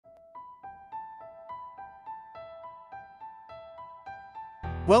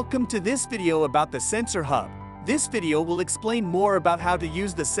Welcome to this video about the SensorHUB. This video will explain more about how to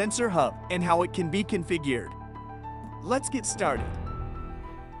use the SensorHUB and how it can be configured. Let's get started.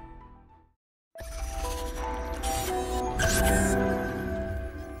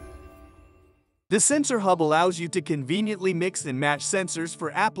 The SensorHUB allows you to conveniently mix and match sensors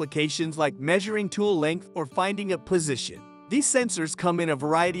for applications like measuring tool length or finding a position. These sensors come in a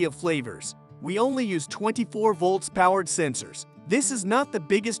variety of flavors. We only use 24 volts powered sensors. This is not the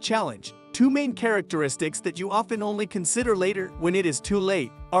biggest challenge. Two main characteristics that you often only consider later when it is too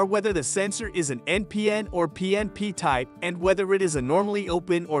late are whether the sensor is an NPN or PNP type and whether it is a normally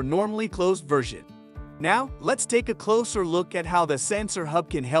open or normally closed version. Now, let's take a closer look at how the SensorHUB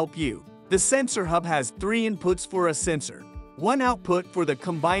can help you. The SensorHUB has 3 inputs for a sensor, 1 output for the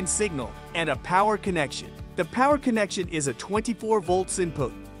combined signal, and a power connection. The power connection is a 24 volts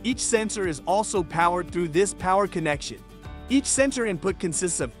input. Each sensor is also powered through this power connection. Each sensor input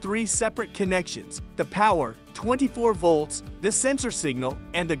consists of 3 separate connections: the power, 24 volts, the sensor signal,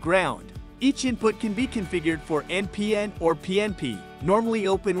 and the ground. Each input can be configured for NPN or PNP, normally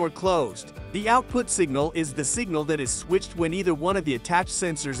open or closed. The output signal is the signal that is switched when either one of the attached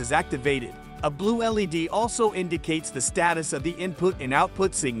sensors is activated. A blue LED also indicates the status of the input and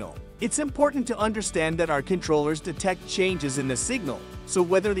output signal. It's important to understand that our controllers detect changes in the signal, so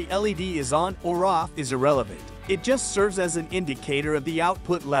whether the LED is on or off is irrelevant. It just serves as an indicator of the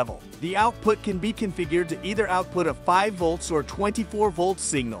output level. The output can be configured to either output a 5 volts or 24 volts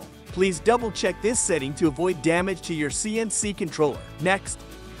signal. Please double check this setting to avoid damage to your CNC controller. Next,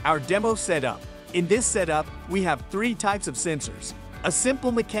 our demo setup. In this setup, we have 3 types of sensors: a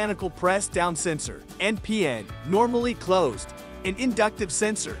simple mechanical press-down sensor, NPN, normally closed, an inductive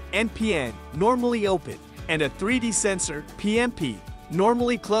sensor, NPN, normally open, and a 3D sensor, PNP,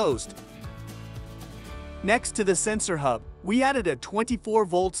 normally closed. Next to the SensorHUB, we added a 24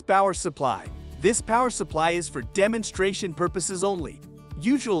 volts power supply. This power supply is for demonstration purposes only.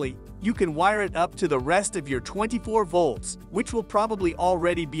 Usually, you can wire it up to the rest of your 24 volts, which will probably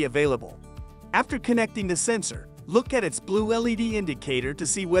already be available. After connecting the sensor, look at its blue LED indicator to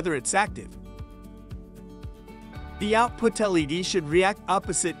see whether it's active. The output LED should react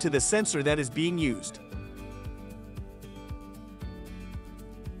opposite to the sensor that is being used.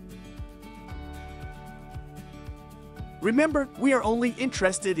 Remember, we are only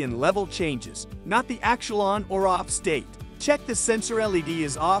interested in level changes, not the actual on or off state. Check the sensor LED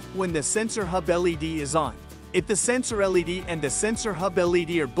is off when the SensorHUB LED is on. If the sensor LED and the SensorHUB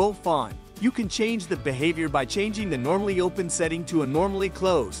LED are both on, you can change the behavior by changing the normally open setting to a normally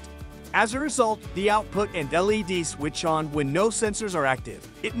closed. As a result, the output and LED switch on when no sensors are active.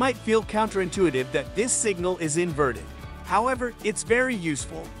 It might feel counterintuitive that this signal is inverted. However, it's very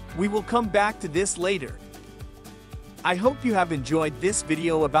useful. We will come back to this later. I hope you have enjoyed this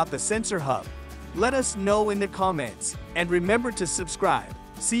video about the SensorHUB. Let us know in the comments, and remember to subscribe.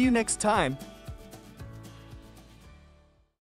 See you next time.